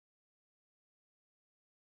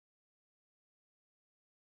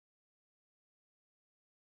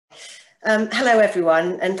Hello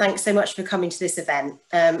everyone, and thanks so much for coming to this event.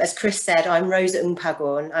 As Chris said, I'm Rosa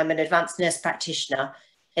Ungpakorn. I'm an advanced nurse practitioner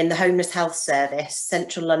in the Homeless Health Service,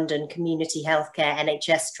 Central London Community Healthcare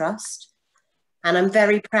NHS Trust. And I'm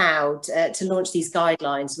very proud to launch these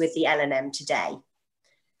guidelines with the LNM today.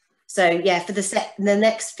 So yeah, for the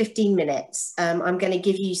next 15 minutes, I'm going to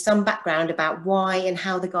give you some background about why and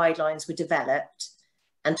how the guidelines were developed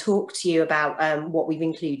and talk to you about what we've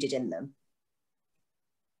included in them.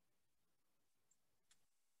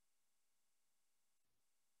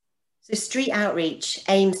 So street outreach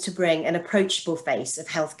aims to bring an approachable face of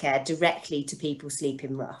healthcare directly to people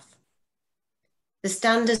sleeping rough. The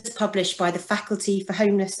standards published by the Faculty for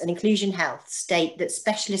Homeless and Inclusion Health state that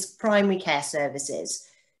specialist primary care services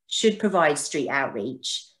should provide street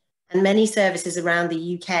outreach, and many services around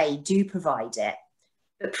the UK do provide it,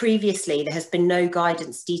 but previously there has been no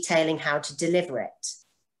guidance detailing how to deliver it.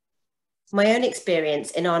 My own experience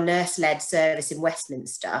in our nurse-led service in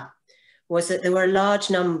Westminster was that there were large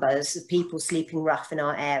numbers of people sleeping rough in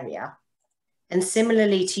our area. And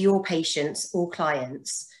similarly to your patients or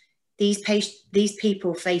clients, these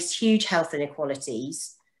people face huge health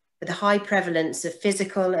inequalities with a high prevalence of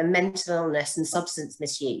physical and mental illness and substance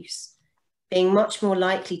misuse, being much more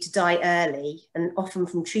likely to die early and often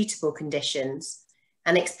from treatable conditions,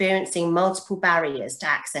 and experiencing multiple barriers to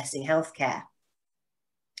accessing healthcare.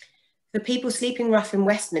 For people sleeping rough in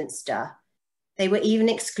Westminster, they were even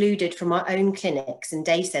excluded from our own clinics and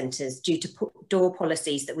day centres due to door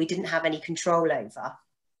policies that we didn't have any control over.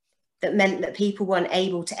 That meant that people weren't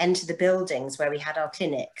able to enter the buildings where we had our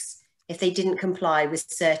clinics if they didn't comply with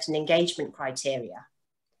certain engagement criteria.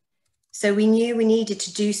 So we knew we needed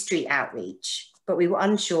to do street outreach, but we were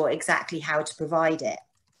unsure exactly how to provide it.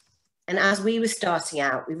 And as we were starting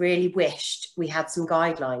out, we really wished we had some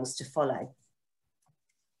guidelines to follow.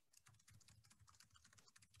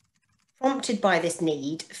 Prompted by this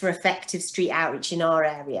need for effective street outreach in our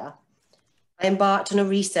area, I embarked on a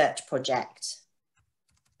research project,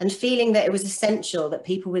 and feeling that it was essential that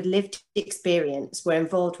people with lived experience were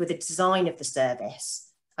involved with the design of the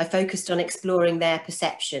service, I focused on exploring their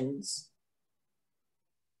perceptions.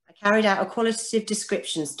 I carried out a qualitative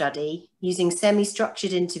description study using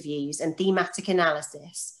semi-structured interviews and thematic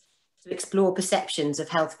analysis to explore perceptions of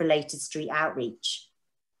health-related street outreach.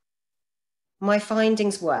 My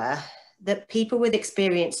findings were that people with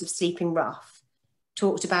experience of sleeping rough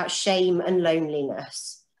talked about shame and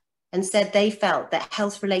loneliness and said they felt that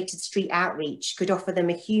health-related street outreach could offer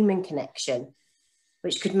them a human connection,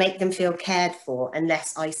 which could make them feel cared for and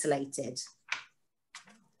less isolated.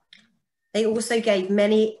 They also gave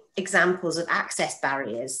many examples of access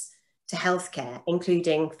barriers to healthcare,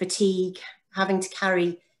 including fatigue, having to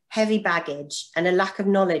carry heavy baggage, and a lack of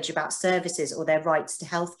knowledge about services or their rights to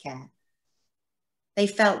healthcare. They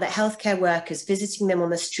felt that healthcare workers visiting them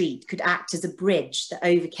on the street could act as a bridge that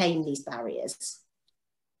overcame these barriers.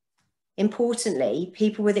 Importantly,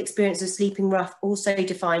 people with experience of sleeping rough also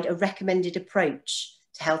defined a recommended approach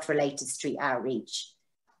to health-related street outreach,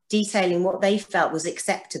 detailing what they felt was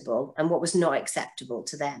acceptable and what was not acceptable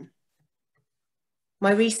to them.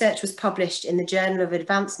 My research was published in the Journal of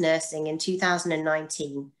Advanced Nursing in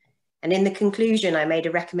 2019, and in the conclusion, I made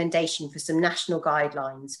a recommendation for some national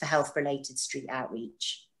guidelines for health-related street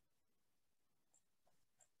outreach.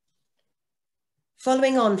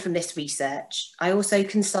 Following on from this research, I also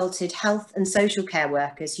consulted health and social care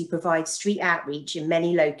workers who provide street outreach in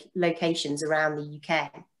many locations around the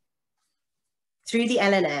UK. Through the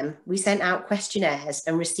LNM, we sent out questionnaires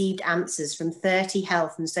and received answers from 30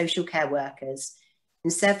 health and social care workers in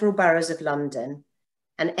several boroughs of London,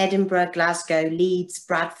 and Edinburgh, Glasgow, Leeds,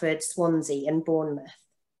 Bradford, Swansea, and Bournemouth.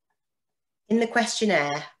 In the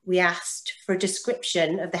questionnaire, we asked for a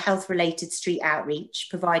description of the health-related street outreach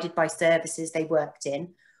provided by services they worked in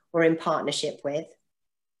or in partnership with,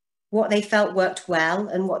 what they felt worked well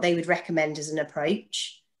and what they would recommend as an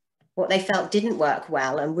approach, what they felt didn't work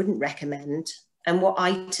well and wouldn't recommend, and what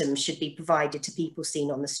items should be provided to people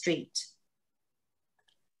seen on the street.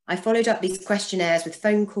 I followed up these questionnaires with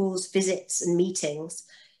phone calls, visits, and meetings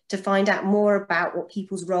to find out more about what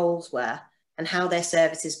people's roles were and how their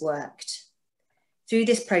services worked. Through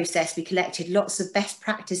this process, we collected lots of best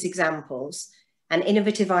practice examples and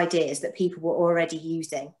innovative ideas that people were already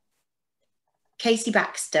using. Casey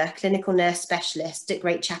Baxter, clinical nurse specialist at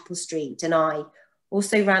Great Chapel Street, and I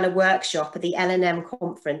also ran a workshop at the LNM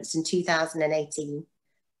conference in 2018,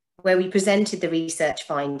 where we presented the research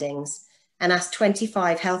findings and asked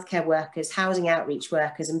 25 healthcare workers, housing outreach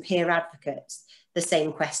workers, and peer advocates the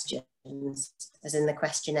same questions as in the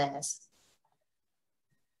questionnaires.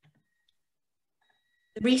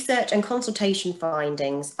 The research and consultation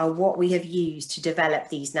findings are what we have used to develop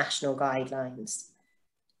these national guidelines.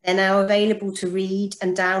 They're now available to read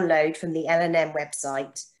and download from the LNM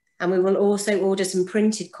website, and we will also order some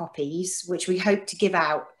printed copies, which we hope to give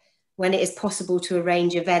out when it is possible to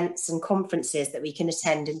arrange events and conferences that we can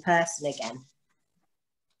attend in person again.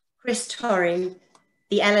 Chris Torring,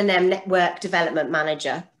 the LNM Network Development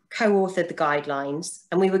Manager, co-authored the guidelines,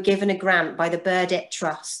 and we were given a grant by the Burdett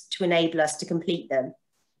Trust to enable us to complete them.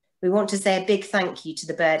 We want to say a big thank you to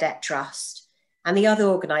the Burdett Trust and the other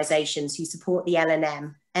organisations who support the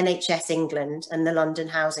LNM, NHS England and the London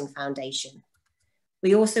Housing Foundation.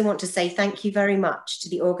 We also want to say thank you very much to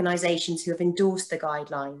the organisations who have endorsed the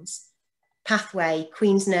guidelines: Pathway,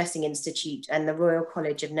 Queen's Nursing Institute and the Royal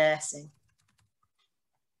College of Nursing.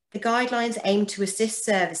 The guidelines aim to assist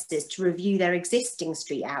services to review their existing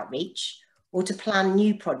street outreach or to plan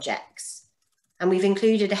new projects. And we've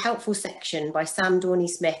included a helpful section by Sam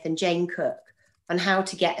Dorney-Smith and Jane Cook on how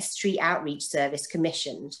to get a street outreach service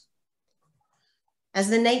commissioned. As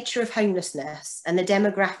the nature of homelessness and the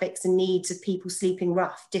demographics and needs of people sleeping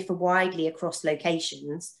rough differ widely across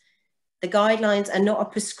locations, the guidelines are not a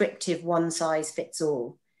prescriptive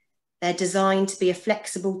one-size-fits-all. They're designed to be a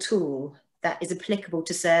flexible tool that is applicable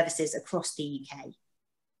to services across the UK.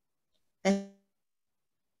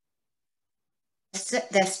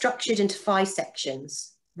 They're structured into 5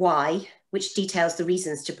 sections. Why, which details the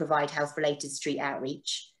reasons to provide health-related street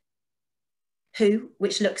outreach. Who,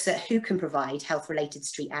 which looks at who can provide health-related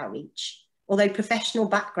street outreach. Although professional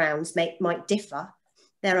backgrounds might differ,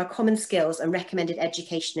 there are common skills and recommended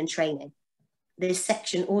education and training. This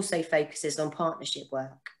section also focuses on partnership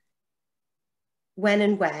work. When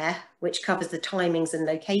and where, which covers the timings and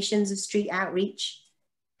locations of street outreach.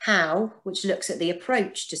 How, which looks at the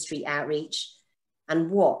approach to street outreach. And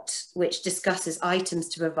what, which discusses items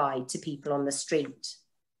to provide to people on the street.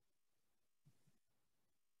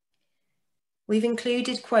 We've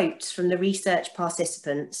included quotes from the research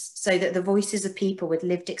participants so that the voices of people with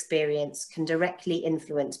lived experience can directly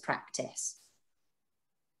influence practice.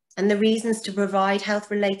 And the reasons to provide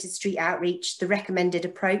health-related street outreach, the recommended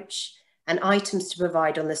approach, and items to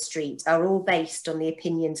provide on the street are all based on the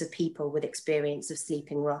opinions of people with experience of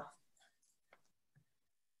sleeping rough.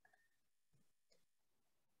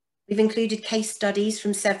 We've included case studies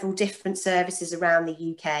from several different services around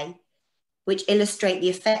the UK, which illustrate the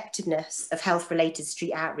effectiveness of health-related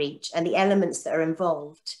street outreach and the elements that are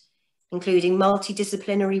involved, including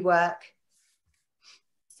multidisciplinary work,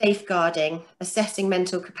 safeguarding, assessing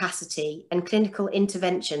mental capacity, and clinical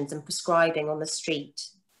interventions and prescribing on the street.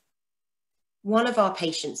 One of our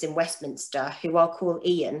patients in Westminster, who I'll call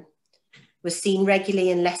Ian, was seen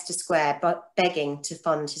regularly in Leicester Square but begging to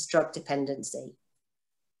fund his drug dependency.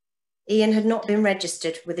 Ian had not been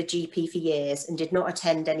registered with a GP for years and did not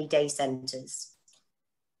attend any day centres.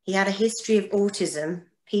 He had a history of autism,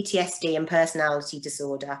 PTSD and personality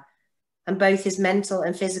disorder, and both his mental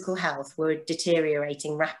and physical health were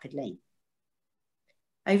deteriorating rapidly.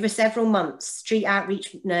 Over several months, street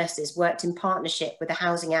outreach nurses worked in partnership with a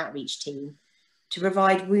housing outreach team to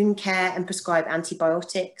provide wound care and prescribe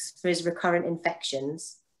antibiotics for his recurrent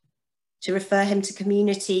infections, to refer him to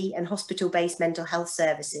community and hospital-based mental health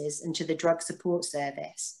services and to the drug support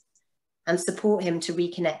service, and support him to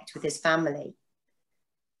reconnect with his family.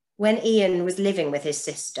 When Ian was living with his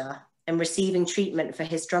sister and receiving treatment for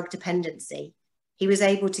his drug dependency, he was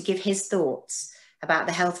able to give his thoughts about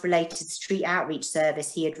the health-related street outreach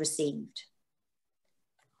service he had received.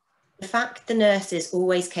 The fact the nurses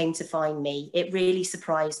always came to find me, it really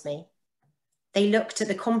surprised me. They looked at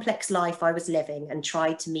the complex life I was living and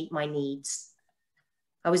tried to meet my needs.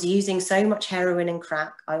 I was using so much heroin and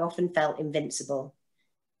crack, I often felt invincible.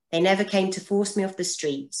 They never came to force me off the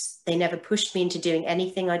streets. They never pushed me into doing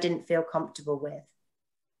anything I didn't feel comfortable with.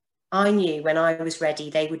 I knew when I was ready,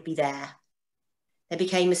 they would be there. They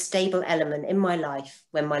became a stable element in my life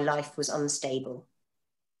when my life was unstable.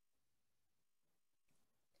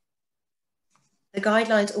 The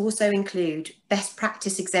guidelines also include best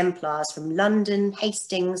practice exemplars from London,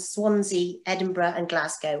 Hastings, Swansea, Edinburgh and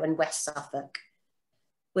Glasgow and West Suffolk.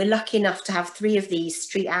 We're lucky enough to have 3 of these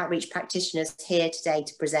street outreach practitioners here today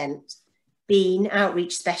to present. Bean,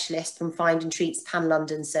 outreach specialist from Find and Treat's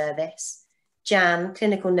Pan-London service. Jan,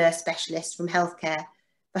 clinical nurse specialist from Healthcare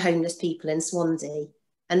for Homeless People in Swansea.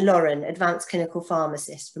 And Lauren, advanced clinical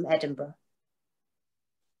pharmacist from Edinburgh.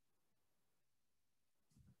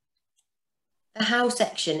 The How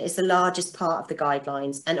section is the largest part of the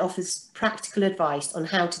guidelines and offers practical advice on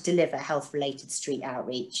how to deliver health-related street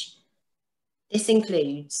outreach. This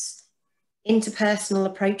includes interpersonal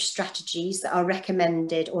approach strategies that are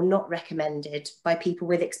recommended or not recommended by people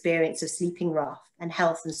with experience of sleeping rough and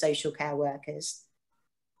health and social care workers.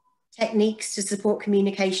 Techniques to support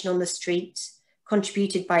communication on the street,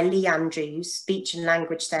 contributed by Lee Andrews, speech and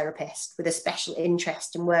language therapist with a special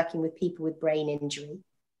interest in working with people with brain injury.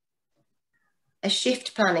 A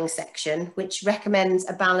shift planning section, which recommends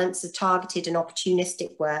a balance of targeted and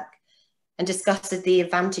opportunistic work and discusses the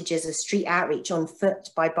advantages of street outreach on foot,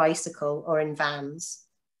 by bicycle, or in vans.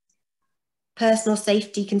 Personal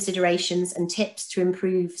safety considerations and tips to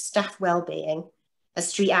improve staff well-being, as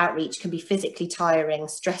street outreach can be physically tiring,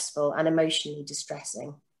 stressful, and emotionally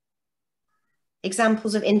distressing.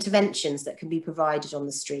 Examples of interventions that can be provided on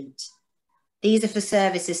the street. These are for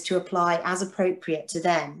services to apply as appropriate to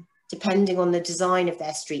them, depending on the design of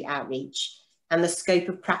their street outreach and the scope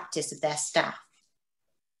of practice of their staff.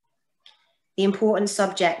 The important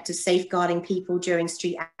subject of safeguarding people during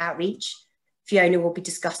street outreach. Fiona will be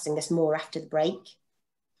discussing this more after the break.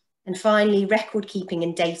 And finally, record keeping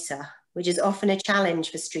and data, which is often a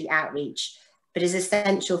challenge for street outreach, but is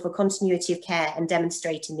essential for continuity of care and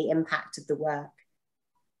demonstrating the impact of the work.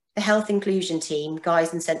 The Health Inclusion Team,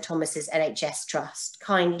 Guy's and St Thomas's NHS Trust,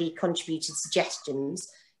 kindly contributed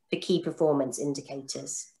suggestions for key performance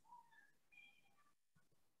indicators.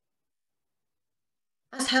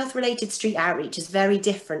 As health-related street outreach is very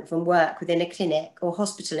different from work within a clinic or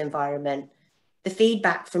hospital environment, the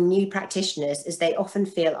feedback from new practitioners is they often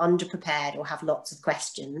feel underprepared or have lots of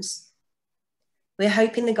questions. We're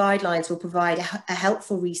hoping the guidelines will provide a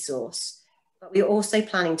helpful resource, but we're also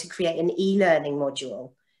planning to create an e-learning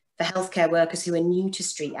module for healthcare workers who are new to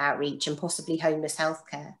street outreach and possibly homeless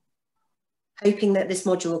healthcare, hoping that this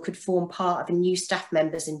module could form part of a new staff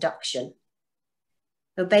member's induction.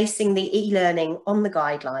 We're basing the e-learning on the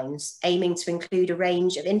guidelines, aiming to include a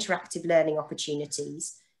range of interactive learning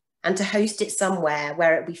opportunities and to host it somewhere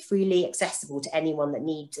where it will be freely accessible to anyone that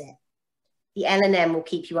needs it. The L&M will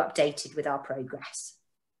keep you updated with our progress.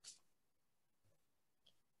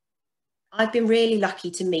 I've been really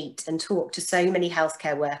lucky to meet and talk to so many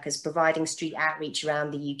healthcare workers providing street outreach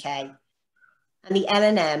around the UK. And the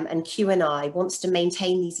L&M and Q&I wants to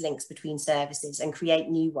maintain these links between services and create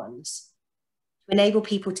new ones, to enable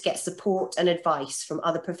people to get support and advice from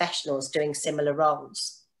other professionals doing similar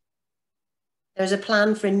roles. There is a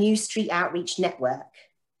plan for a new street outreach network,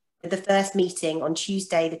 with the first meeting on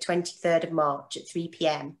Tuesday, the 23rd of March at 3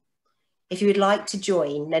 p.m. If you would like to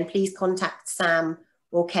join, then please contact Sam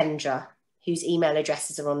or Kendra, whose email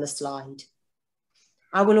addresses are on the slide.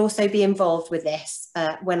 I will also be involved with this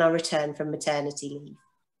when I return from maternity leave.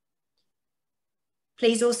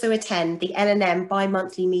 Please also attend the L&M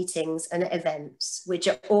bi-monthly meetings and events, which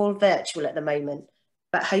are all virtual at the moment,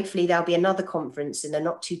 but hopefully there'll be another conference in the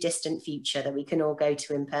not too distant future that we can all go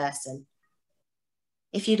to in person.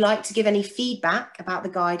 If you'd like to give any feedback about the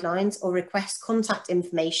guidelines or request contact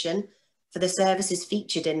information for the services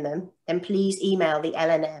featured in them, then please email the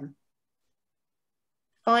L&M.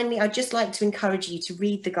 Finally, I'd just like to encourage you to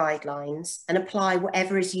read the guidelines and apply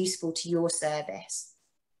whatever is useful to your service,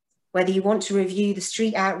 whether you want to review the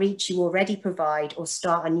street outreach you already provide or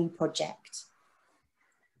start a new project.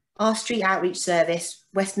 Our street outreach service,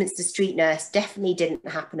 Westminster Street Nurse, definitely didn't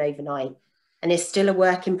happen overnight and is still a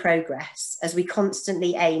work in progress as we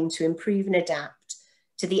constantly aim to improve and adapt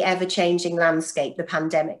to the ever-changing landscape the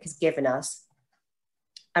pandemic has given us.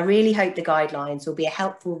 I really hope the guidelines will be a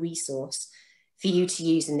helpful resource for you to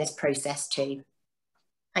use in this process too.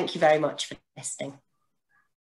 Thank you very much for listening.